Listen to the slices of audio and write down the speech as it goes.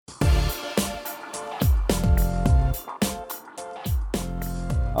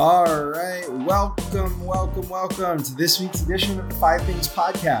All right, welcome to this week's edition of the Five Things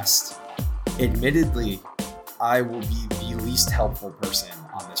Podcast. Admittedly, I will be the least helpful person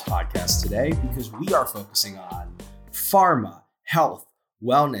on this podcast today because we are focusing on pharma, health,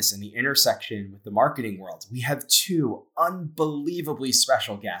 wellness, and the intersection with the marketing world. We have two unbelievably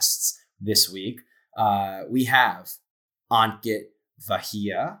special guests this week. We have Ankit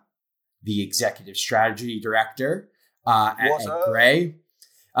Vahia, the Executive Strategy Director at Gray.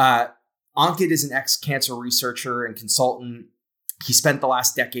 Ankit is an ex-cancer researcher and consultant. He spent the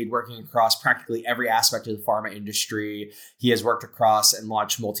last decade working across practically every aspect of the pharma industry. He has worked across and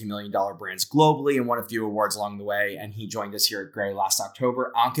launched multi-million-dollar brands globally and won a few awards along the way. And he joined us here at Gray last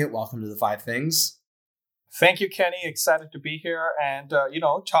October. Ankit, welcome to the Five Things. Thank you, Kenny. Excited to be here and,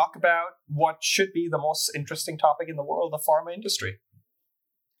 talk about what should be the most interesting topic in the world, the pharma industry.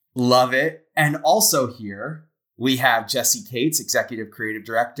 Love it. And also here, we have Jesse Cates, Executive Creative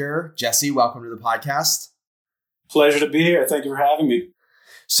Director. Jesse, welcome to the podcast. Pleasure to be here. Thank you for having me.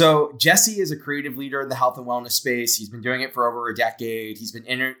 So Jesse is a creative leader in the health and wellness space. He's been doing it for over a decade. He's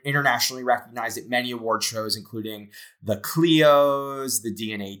been internationally recognized at many award shows, including the Clios, the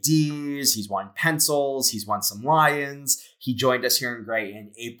DNADs. He's won pencils. He's won some Lions. He joined us here in Gray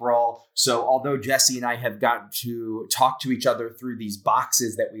in April. So although Jesse and I have gotten to talk to each other through these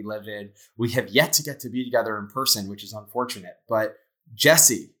boxes that we live in, we have yet to get to be together in person, which is unfortunate. But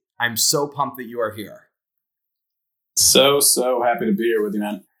Jesse, I'm so pumped that you are here. So happy to be here with you,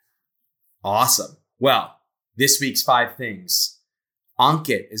 man. Awesome. Well, this week's Five Things.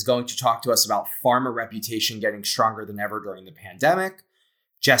 Ankit is going to talk to us about pharma reputation getting stronger than ever during the pandemic.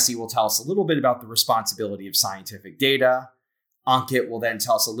 Jesse will tell us a little bit about the responsibility of scientific data. Ankit will then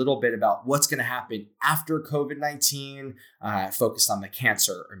tell us a little bit about what's going to happen after COVID-19, focused on the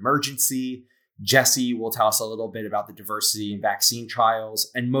cancer emergency. Jesse will tell us a little bit about the diversity in vaccine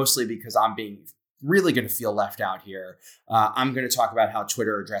trials, and mostly because I'm being really going to feel left out here, I'm going to talk about how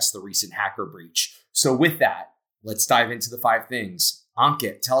Twitter addressed the recent hacker breach. So with that, let's dive into the five things.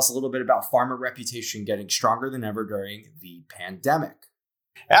 Ankit, tell us a little bit about pharma reputation getting stronger than ever during the pandemic.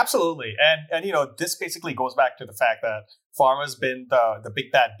 Absolutely. And this basically goes back to the fact that pharma's been the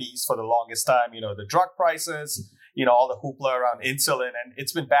big bad beast for the longest time. The drug prices, all the hoopla around insulin, and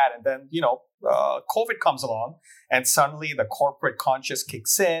it's been bad. And then, COVID comes along and suddenly the corporate conscience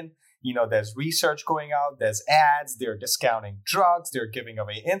kicks in. There's research going out, there's ads, they're discounting drugs, they're giving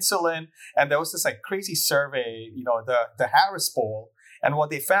away insulin. And there was this crazy survey, the Harris poll. And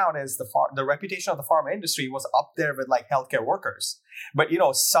what they found is the reputation of the pharma industry was up there with healthcare workers. But,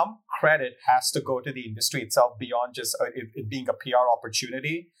 some credit has to go to the industry itself beyond just it being a PR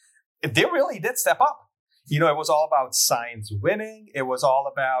opportunity. They really did step up. It was all about science winning. It was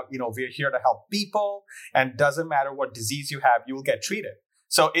all about, we're here to help people, and doesn't matter what disease you have, you'll get treated.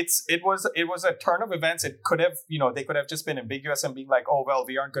 So it was a turn of events. It could have, they could have just been ambiguous and being like, oh, well,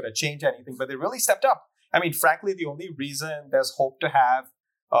 we aren't going to change anything, but they really stepped up. I mean, frankly, the only reason there's hope to have,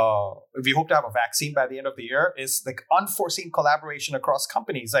 we hope to have a vaccine by the end of the year is unforeseen collaboration across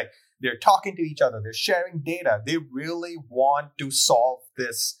companies. They're talking to each other, they're sharing data. They really want to solve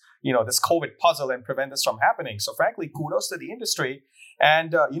this, this COVID puzzle and prevent this from happening. So frankly, kudos to the industry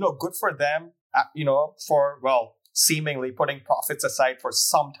and, good for them, seemingly putting profits aside for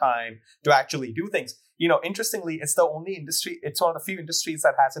some time to actually do things. Interestingly, it's the only industry, it's one of the few industries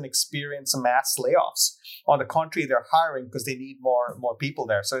that hasn't experienced mass layoffs. On the contrary, they're hiring because they need more people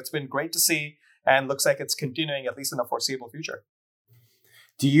there. So it's been great to see and looks like it's continuing at least in the foreseeable future.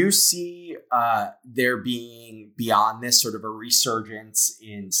 Do you see there being beyond this sort of a resurgence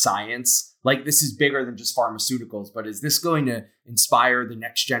in science? This is bigger than just pharmaceuticals, but is this going to inspire the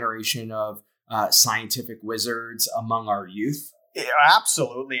next generation of scientific wizards among our youth? Yeah,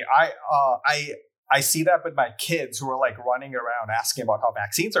 absolutely. I see that with my kids who are running around asking about how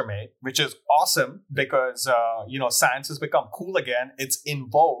vaccines are made, which is awesome because science has become cool again. It's in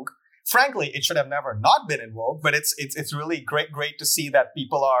vogue. Frankly, it should have never not been in vogue, but it's really great to see that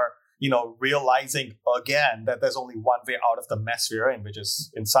people are realizing again that there's only one way out of the mess we're in, which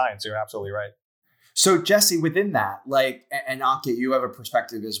is in science. You're absolutely right. So Jesse, within that, and Ankit, you have a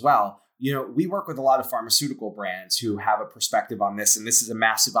perspective as well. We work with a lot of pharmaceutical brands who have a perspective on this, and this is a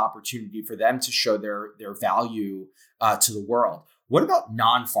massive opportunity for them to show their value to the world. What about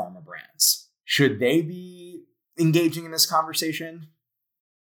non-pharma brands? Should they be engaging in this conversation?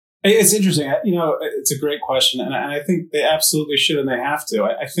 It's interesting. It's a great question, and I think they absolutely should, and they have to.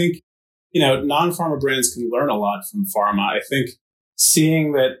 I think, non-pharma brands can learn a lot from pharma. I think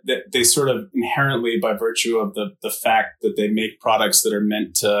seeing that they sort of inherently, by virtue of the fact that they make products that are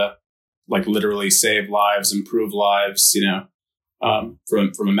meant to literally save lives, improve lives,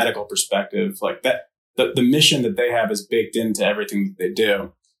 from a medical perspective, like that, the mission that they have is baked into everything that they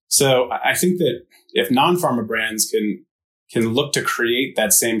do. So I think that if non-pharma brands can look to create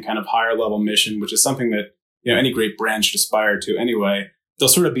that same kind of higher level mission, which is something that, any great brand should aspire to anyway, they'll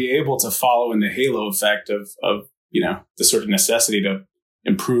sort of be able to follow in the halo effect of the sort of necessity to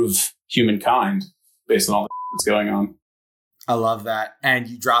improve humankind based on all that's going on. I love that. And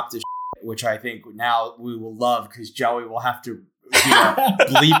you dropped a which I think now we will love because Joey will have to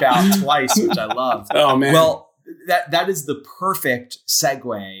bleep out twice, which I love. Oh, man. Well, that is the perfect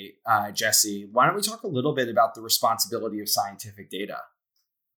segue, Jesse. Why don't we talk a little bit about the responsibility of scientific data?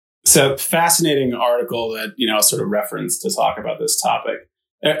 So fascinating article that, I'll sort of reference to talk about this topic.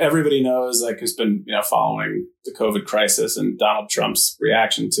 Everybody knows, who's been, following the COVID crisis and Donald Trump's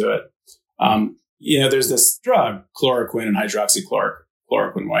reaction to it. There's this drug, chloroquine and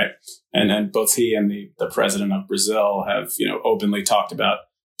hydroxychloroquine, right? And both he and the president of Brazil have, openly talked about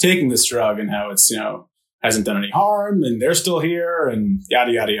taking this drug and how it's, hasn't done any harm and they're still here and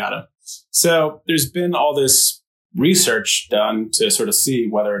yada, yada, yada. So there's been all this research done to sort of see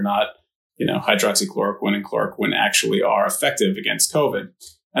whether or not, hydroxychloroquine and chloroquine actually are effective against COVID.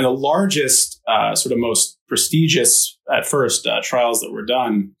 And the largest, sort of most prestigious at first trials that were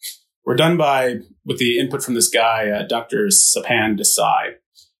done with the input from this guy, Dr. Sapan Desai.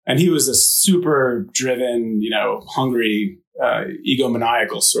 And he was a super driven, hungry,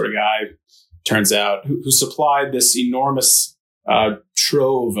 egomaniacal sort of guy, turns out, who supplied this enormous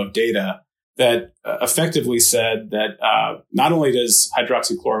trove of data that effectively said that not only does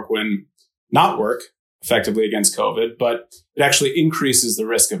hydroxychloroquine not work effectively against COVID, but it actually increases the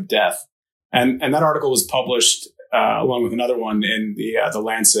risk of death. And that article was published along with another one in the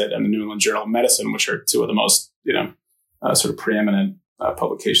Lancet and the New England Journal of Medicine, which are two of the most sort of preeminent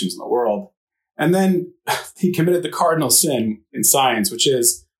publications in the world. And then he committed the cardinal sin in science, which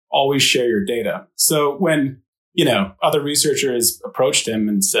is always share your data. So when other researchers approached him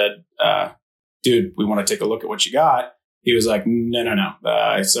and said, "Dude, we want to take a look at what you got," he was like,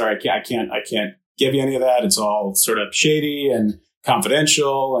 "No. Sorry, I can't give you any of that. It's all sort of shady and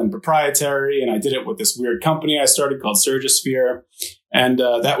confidential and proprietary. And I did it with this weird company I started called Surgisphere." And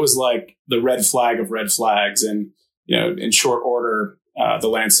that was like the red flag of red flags. And, in short order, the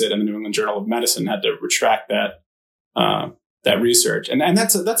Lancet and the New England Journal of Medicine had to retract that research. And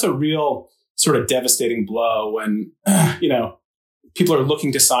that's a real sort of devastating blow when, people are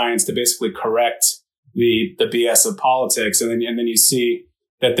looking to science to basically correct the BS of politics. And then you see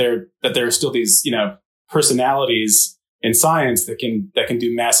that there are still these, personalities in science that can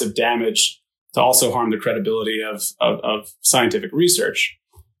do massive damage to also harm the credibility of scientific research.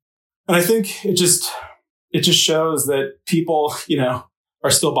 And I think it just shows that people, are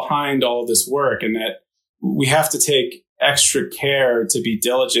still behind all of this work, and that we have to take extra care to be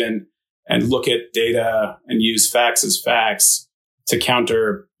diligent and look at data and use facts as facts to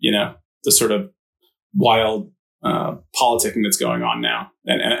counter, the sort of wild politicking that's going on now.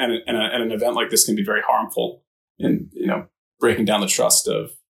 And an event like this can be very harmful in, breaking down the trust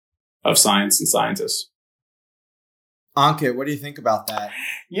of science and scientists. Ankit, what do you think about that?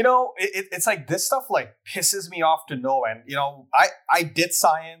 It's like this stuff like pisses me off to no end. I did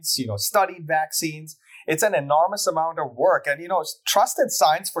science, studied vaccines. It's an enormous amount of work. And, trusted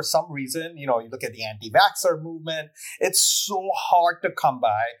science for some reason, you look at the anti-vaxxer movement, it's so hard to come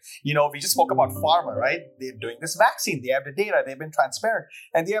by. We just spoke about pharma, right? They're doing this vaccine. They have the data. They've been transparent.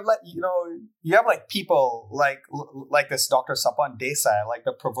 And they have you have people like this Dr. Sapan Desai, like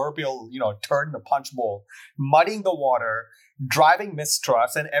the proverbial, turd in the punch bowl, muddying the water, driving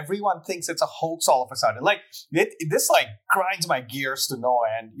mistrust, and everyone thinks it's a hoax all of a sudden. This grinds my gears to no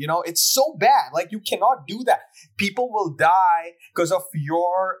end. It's so bad. You cannot do that. People will die because of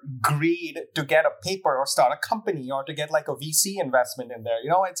your greed to get a paper or start a company or to get a VC investment in there.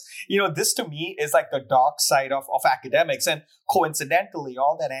 This to me is the dark side of academics. And coincidentally,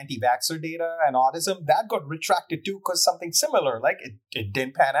 all that anti-vaxxer data and autism, that got retracted too because something similar, it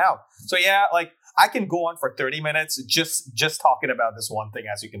didn't pan out. So yeah, I can go on for 30 minutes just talking about this one thing,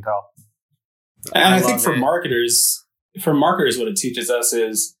 as you can tell. And I think for marketers, what it teaches us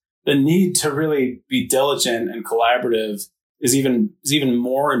is the need to really be diligent and collaborative is even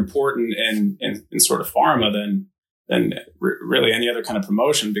more important in sort of pharma than really any other kind of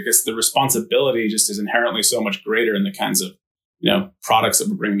promotion, because the responsibility just is inherently so much greater in the kinds of products that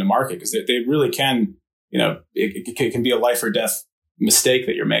we're bringing to market, because they really can it can be a life or death mistake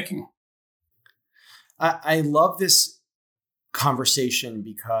that you're making. I love this conversation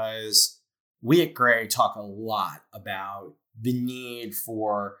because we at Gray talk a lot about the need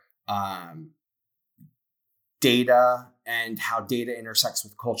for data and how data intersects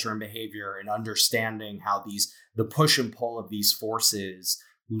with culture and behavior, and understanding how the push and pull of these forces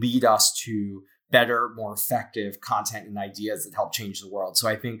lead us to better, more effective content and ideas that help change the world. So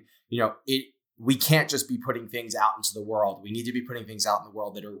I think, we can't just be putting things out into the world. We need to be putting things out in the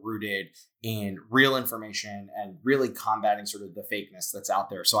world that are rooted in real information and really combating sort of the fakeness that's out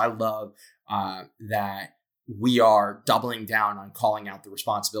there. So I love that we are doubling down on calling out the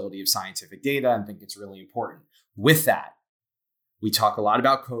responsibility of scientific data, and think it's really important. With that, we talk a lot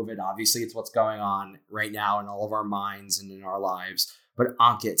about COVID. Obviously, it's what's going on right now in all of our minds and in our lives. But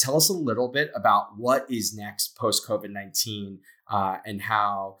Ankit, tell us a little bit about what is next post-COVID-19 and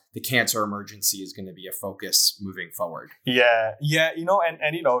how the cancer emergency is going to be a focus moving forward. Yeah.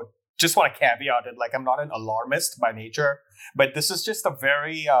 Just want to caveat it, like I'm not an alarmist by nature, but this is just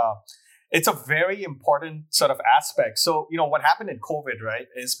it's a very important sort of aspect. So, what happened in COVID, right,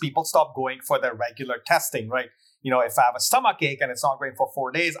 is people stopped going for their regular testing, right? If I have a stomach ache and it's not going for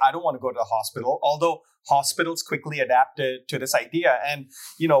 4 days, I don't want to go to the hospital, although hospitals quickly adapted to this idea. And,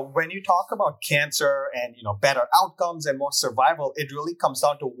 when you talk about cancer and, better outcomes and more survival, it really comes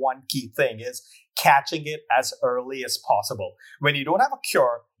down to one key thing is catching it as early as possible. When you don't have a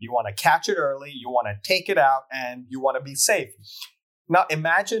cure, you want to catch it early, you want to take it out, and you want to be safe. Now,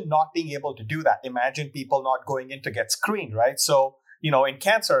 imagine not being able to do that. Imagine people not going in to get screened, right? So, in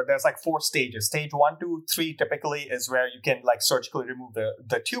cancer, there's like 4 stages. Stage 1, 2, 3 typically is where you can like surgically remove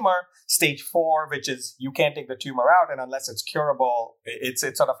the tumor. Stage 4, which is you can't take the tumor out, and unless it's curable, it's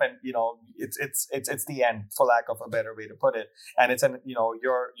sort of it's the end, for lack of a better way to put it. And it's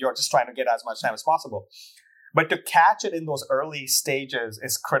you're just trying to get as much time as possible. But to catch it in those early stages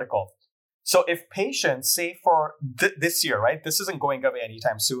is critical. So if patients, say for this year, right, this isn't going away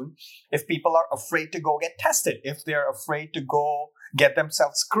anytime soon. If people are afraid to go get tested, if they're afraid to go get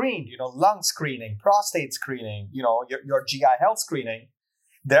themselves screened, lung screening, prostate screening, your GI health screening,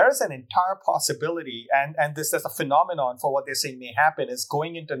 there's an entire possibility. And there's a phenomenon for what they're saying may happen is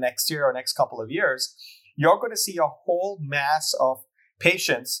going into next year or next couple of years, you're going to see a whole mass of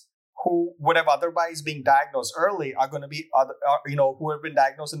patients who would have otherwise been diagnosed early are going to be, who have been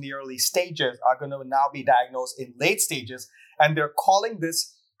diagnosed in the early stages are going to now be diagnosed in late stages. And they're calling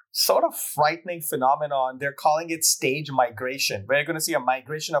this sort of frightening phenomenon. They're calling it stage migration. We're going to see a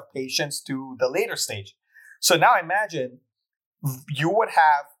migration of patients to the later stage. So now imagine you would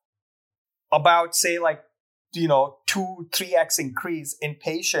have about, say, 2-3x increase in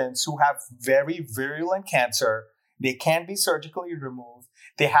patients who have very virulent cancer. They can't be surgically removed.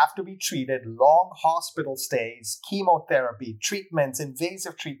 They have to be treated, long hospital stays, chemotherapy, treatments,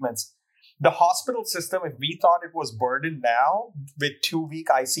 invasive treatments. The hospital system, if we thought it was burdened now with 2-week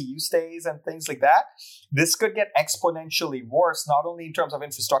ICU stays and things like that, this could get exponentially worse, not only in terms of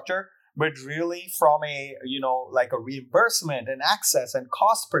infrastructure, but really from a reimbursement and access and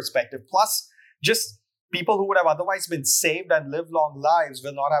cost perspective. Plus, just people who would have otherwise been saved and lived long lives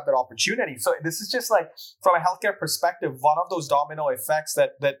will not have that opportunity. So this is just from a healthcare perspective, one of those domino effects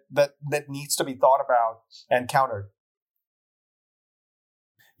that needs to be thought about and countered.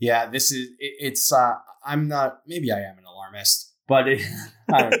 Yeah, I'm not, maybe I am an alarmist, but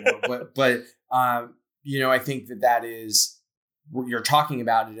I don't know. but I think that is, you're talking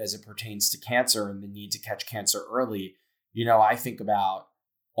about it as it pertains to cancer and the need to catch cancer early. I think about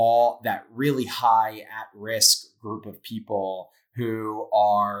all that really high at risk group of people who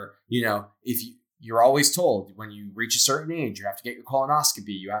are, if you're always told when you reach a certain age, you have to get your colonoscopy,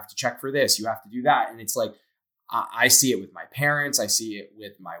 you have to check for this, you have to do that. And it's like, I see it with my parents. I see it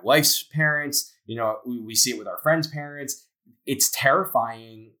with my wife's parents. We see it with our friends' parents. It's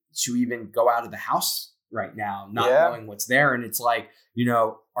terrifying to even go out of the house right now, not knowing what's there. And it's like,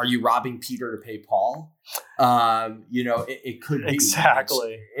 are you robbing Peter to pay Paul? It could be.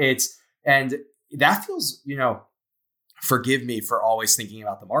 Exactly. And that feels, forgive me for always thinking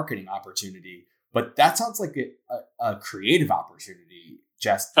about the marketing opportunity, but that sounds like a creative opportunity.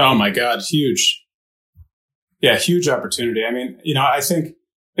 Just oh my God, huge. Yeah, huge opportunity. I mean, I think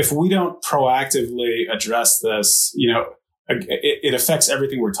if we don't proactively address this, it affects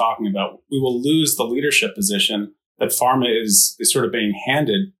everything we're talking about. We will lose the leadership position that pharma is sort of being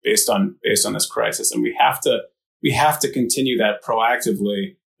handed based on this crisis, and we have to continue that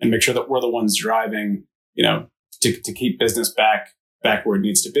proactively and make sure that we're the ones driving, to keep business back where it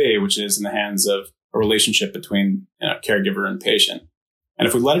needs to be, which is in the hands of a relationship between caregiver and patient. And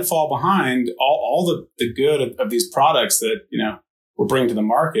if we let it fall behind, all the good of these products that, we're bringing to the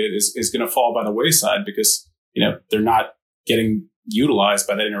market is going to fall by the wayside because, they're not getting utilized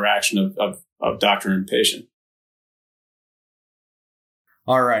by that interaction of doctor and patient.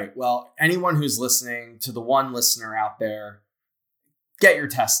 All right. Well, anyone who's listening, to the one listener out there, get your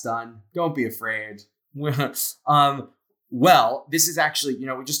test done. Don't be afraid. Well, this is actually,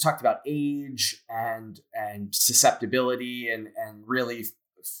 we just talked about age and susceptibility and really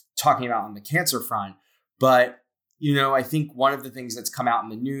talking about on the cancer front. But, I think one of the things that's come out in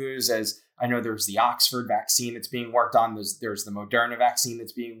the news, as I know there's the Oxford vaccine that's being worked on. There's the Moderna vaccine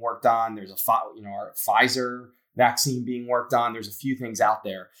that's being worked on. There's our Pfizer vaccine being worked on. There's a few things out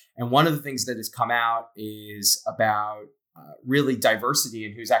there. And one of the things that has come out is about really diversity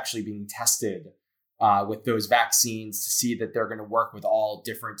and who's actually being tested with those vaccines to see that they're going to work with all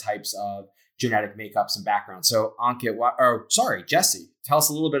different types of genetic makeups and backgrounds. So Ankit, Jesse, tell us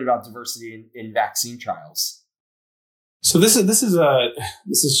a little bit about diversity in vaccine trials. So this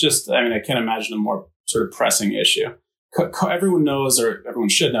is just, I can't imagine a more sort of pressing issue. Everyone knows, or everyone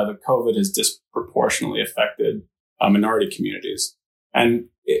should know, that COVID has disproportionately affected minority communities. And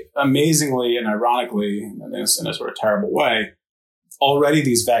amazingly and ironically, in a sort of terrible way, already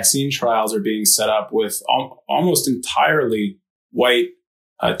these vaccine trials are being set up with almost entirely white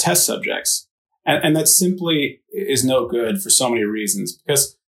test subjects. And that simply is no good for so many reasons,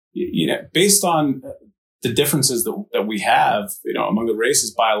 because, based on the differences that we have, among the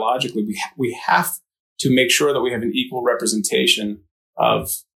races biologically, we have to make sure that we have an equal representation of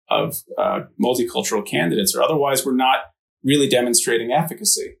multicultural candidates, or otherwise we're not really demonstrating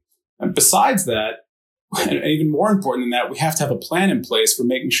efficacy. And besides that, and even more important than that, we have to have a plan in place for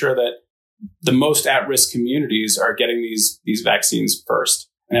making sure that the most at-risk communities are getting these vaccines first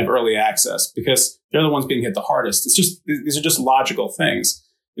and have early access, because they're the ones being hit the hardest. These are just logical things.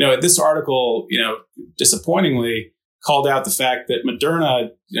 This article, disappointingly called out the fact that Moderna,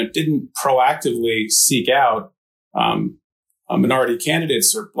 didn't proactively seek out minority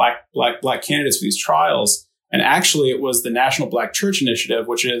candidates or black candidates for these trials. And actually, it was the National Black Church Initiative,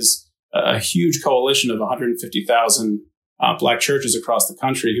 which is a huge coalition of 150,000 black churches across the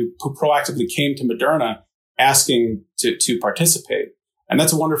country who proactively came to Moderna asking to participate. And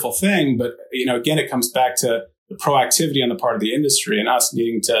that's a wonderful thing. But, again, it comes back to the proactivity on the part of the industry and us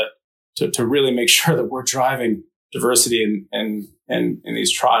needing to really make sure that we're driving diversity in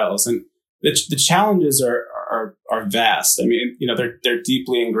these trials. And the challenges are vast. They're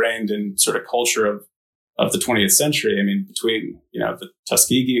deeply ingrained in sort of culture of the 20th century. Between, the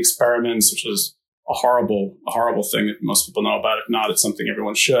Tuskegee experiments, which is a horrible thing that most people know about. If not, it's something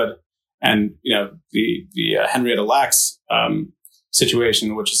everyone should. And, the Henrietta Lacks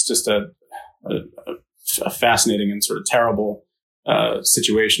situation, which is just a fascinating and sort of terrible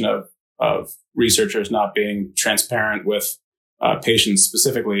situation of researchers not being transparent with patients,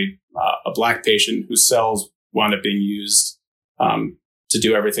 specifically a black patient whose cells wound up being used to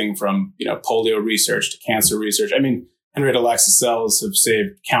do everything from polio research to cancer research. Henrietta Lacks' cells have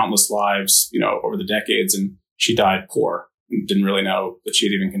saved countless lives over the decades, and she died poor and didn't really know that she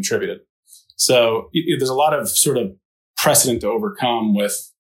had even contributed. So there's a lot of sort of precedent to overcome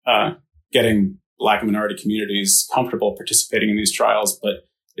with getting Black and minority communities comfortable participating in these trials, but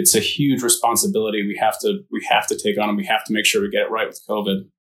it's a huge responsibility we have to take on, and we have to make sure we get it right with COVID.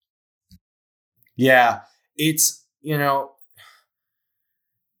 Yeah, it's,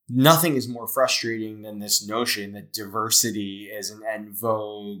 nothing is more frustrating than this notion that diversity is an en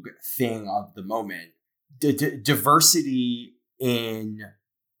vogue thing of the moment. Diversity in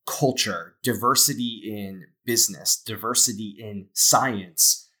culture, diversity in business, diversity in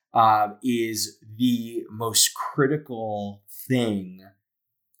science is the most critical thing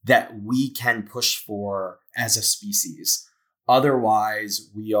that we can push for as a species. Otherwise,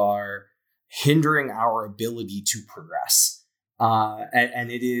 we are hindering our ability to progress. And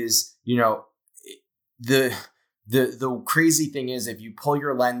it is, the crazy thing is, if you pull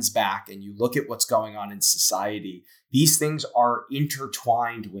your lens back and you look at what's going on in society, these things are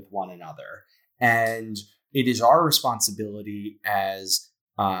intertwined with one another. And it is our responsibility as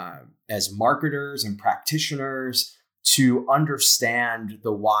marketers and practitioners to understand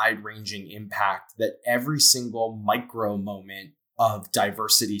the wide-ranging impact that every single micro moment of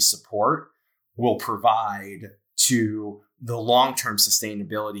diversity support will provide to the long-term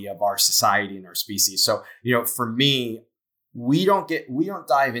sustainability of our society and our species. So, for me, we don't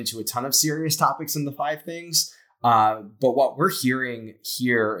dive into a ton of serious topics in the 5 things. But what we're hearing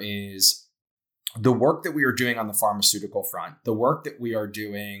here is the work that we are doing on the pharmaceutical front, the work that we are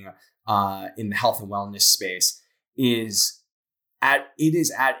doing in the health and wellness space is at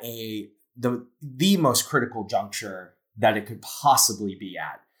the most critical juncture that it could possibly be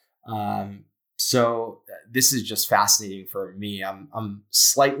at. So this is just fascinating for me. I'm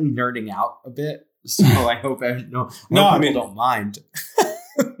slightly nerding out a bit, so I hope people don't mind.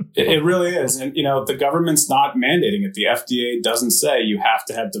 It really is. And, the government's not mandating it. The FDA doesn't say you have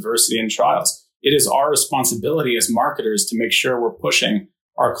to have diversity in trials. It is our responsibility as marketers to make sure we're pushing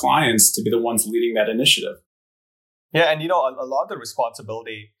our clients to be the ones leading that initiative. Yeah, and a lot of the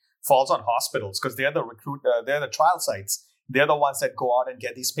responsibility falls on hospitals because they're they're the trial sites. They're the ones that go out and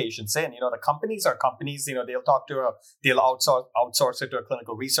get these patients in. The companies are companies. They'll they'll outsource it to a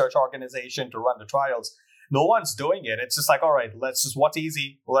clinical research organization to run the trials. No one's doing it. It's just like, all right, what's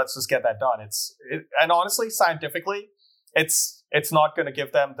easy? Let's just get that done. And honestly, scientifically, it's not going to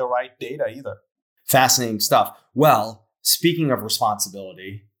give them the right data either. Fascinating stuff. Well, speaking of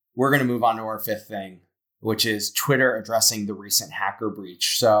responsibility, we're going to move on to our fifth thing, which is Twitter addressing the recent hacker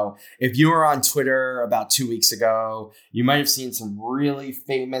breach. So if you were on Twitter about 2 weeks ago, you might have seen some really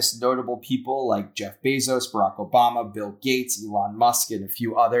famous, notable people like Jeff Bezos, Barack Obama, Bill Gates, Elon Musk, and a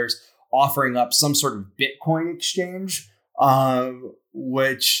few others offering up some sort of Bitcoin exchange,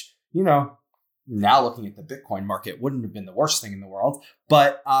 which, now looking at the Bitcoin market wouldn't have been the worst thing in the world.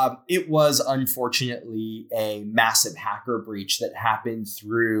 But it was unfortunately a massive hacker breach that happened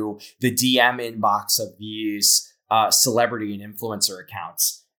through the DM inbox of these celebrity and influencer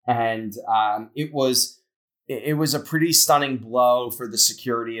accounts. And it was a pretty stunning blow for the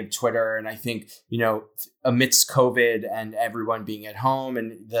security of Twitter. And I think, amidst COVID and everyone being at home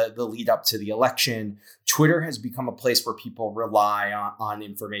and the lead up to the election, Twitter has become a place where people rely on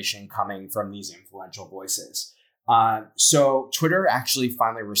information coming from these influential voices. So Twitter actually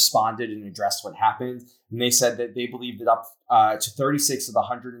finally responded and addressed what happened. And they said that they believed that up to 36 of the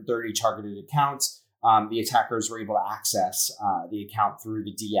 130 targeted accounts, the attackers were able to access the account through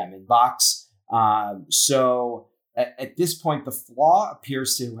the DM inbox. So at this point, the flaw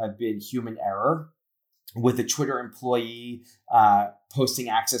appears to have been human error, with a Twitter employee posting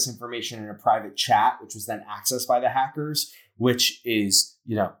access information in a private chat, which was then accessed by the hackers, which is,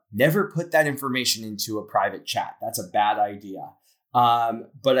 never put that information into a private chat. That's a bad idea.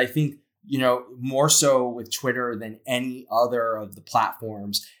 But I think, more so with Twitter than any other of the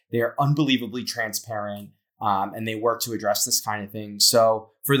platforms, they are unbelievably transparent. And they work to address this kind of thing. So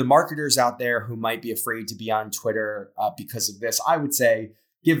for the marketers out there who might be afraid to be on Twitter because of this, I would say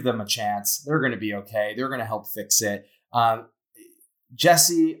give them a chance. They're going to be okay. They're going to help fix it.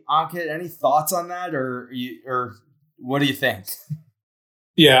 Jesse, Ankit, any thoughts on that, or what do you think?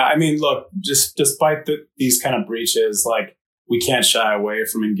 Yeah, I mean, look, just despite these kind of breaches, we can't shy away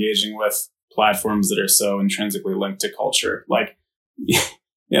from engaging with platforms that are so intrinsically linked to culture.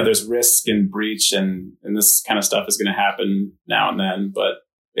 There's risk and breach and this kind of stuff is going to happen now and then, but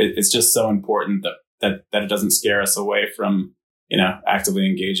it's just so important that it doesn't scare us away from, actively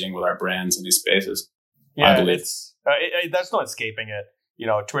engaging with our brands in these spaces. Yeah, there's no escaping it.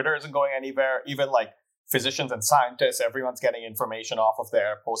 Twitter isn't going anywhere. Even physicians and scientists, everyone's getting information off of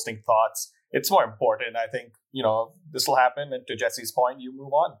there, posting thoughts. It's more important. I think, this will happen. And to Jesse's point, you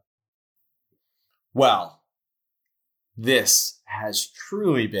move on. Well, this has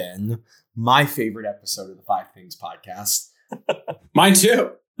truly been my favorite episode of the Five Things podcast. Mine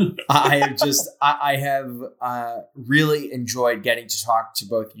too. I have really enjoyed getting to talk to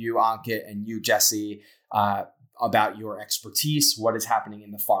both you, Ankit, and you, Jesse, about your expertise, what is happening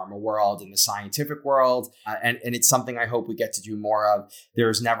in the pharma world, in the scientific world. And it's something I hope we get to do more of.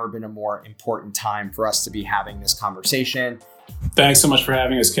 There's never been a more important time for us to be having this conversation. Thanks so much for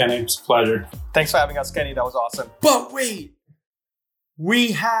having us, Kenny. It's a pleasure. Thanks for having us, Kenny. That was awesome. But wait,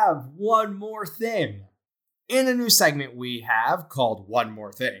 we have one more thing. In a new segment we have called One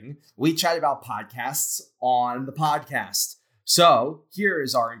More Thing, we chat about podcasts on the podcast. So here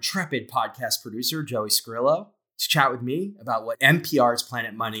is our intrepid podcast producer, Joey Skrillo, to chat with me about what NPR's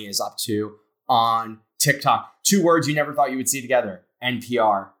Planet Money is up to on TikTok. 2 words you never thought you would see together,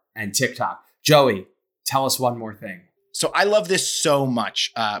 NPR and TikTok. Joey, tell us one more thing. So I love this so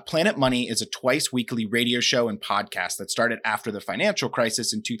much. Planet Money is a twice weekly radio show and podcast that started after the financial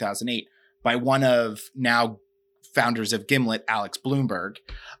crisis in 2008 by one of now founders of Gimlet, Alex Bloomberg.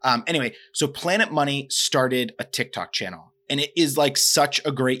 Anyway, so Planet Money started a TikTok channel, and it is such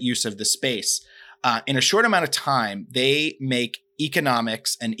a great use of the space. In a short amount of time, they make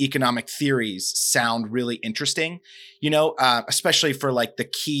economics and economic theories sound really interesting, especially for the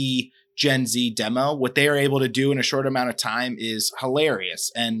key Gen Z demo. What they are able to do in a short amount of time is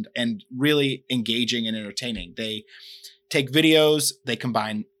hilarious and really engaging and entertaining. They take videos, they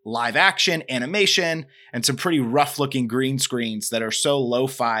combine live action, animation, and some pretty rough looking green screens that are so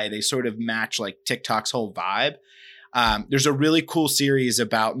lo-fi, they sort of match TikTok's whole vibe. There's a really cool series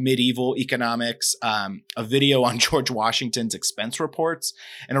about medieval economics, a video on George Washington's expense reports,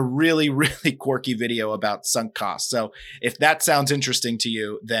 and a really, really quirky video about sunk costs. So if that sounds interesting to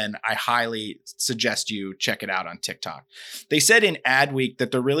you, then I highly suggest you check it out on TikTok. They said in Adweek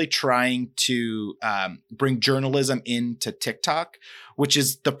that they're really trying to bring journalism into TikTok, which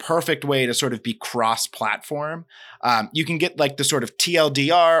is the perfect way to sort of be cross-platform. You can get like the sort of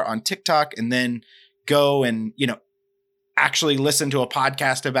TLDR on TikTok and then go and, actually listen to a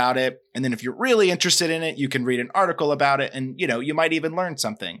podcast about it. And then if you're really interested in it, you can read an article about it and, you might even learn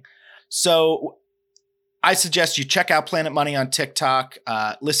something. So I suggest you check out Planet Money on TikTok,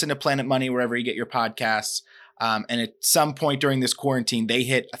 listen to Planet Money wherever you get your podcasts. And at some point during this quarantine, they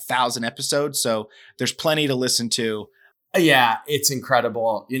hit 1,000 episodes. So there's plenty to listen to. Yeah, it's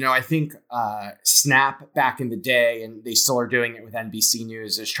incredible. I think Snap back in the day, and they still are doing it with NBC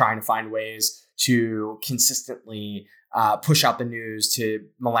News, is trying to find ways to consistently push out the news to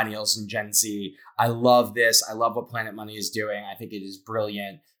millennials and Gen Z. I love this. I love what Planet Money is doing. I think it is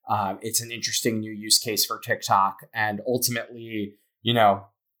brilliant. It's an interesting new use case for TikTok. And ultimately,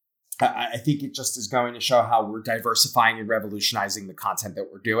 I think it just is going to show how we're diversifying and revolutionizing the content that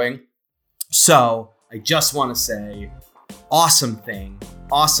we're doing. So I just want to say, awesome thing,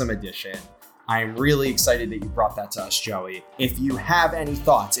 awesome addition. I'm really excited that you brought that to us, Joey. If you have any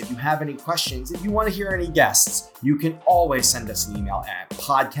thoughts, if you have any questions, if you want to hear any guests, you can always send us an email at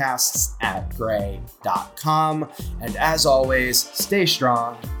podcasts@gray.com. And as always, stay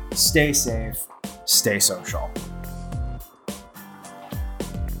strong, stay safe, stay social.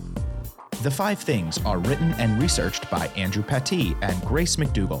 The 5 Things are written and researched by Andrew Pattee and Grace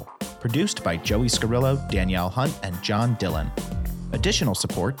McDougall. Produced by Joey Scarillo, Danielle Hunt, and John Dillon. Additional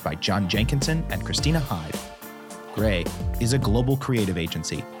support by John Jenkinson and Christina Hyde. Gray is a global creative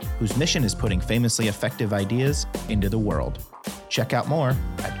agency whose mission is putting famously effective ideas into the world. Check out more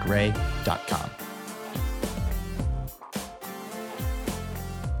at gray.com.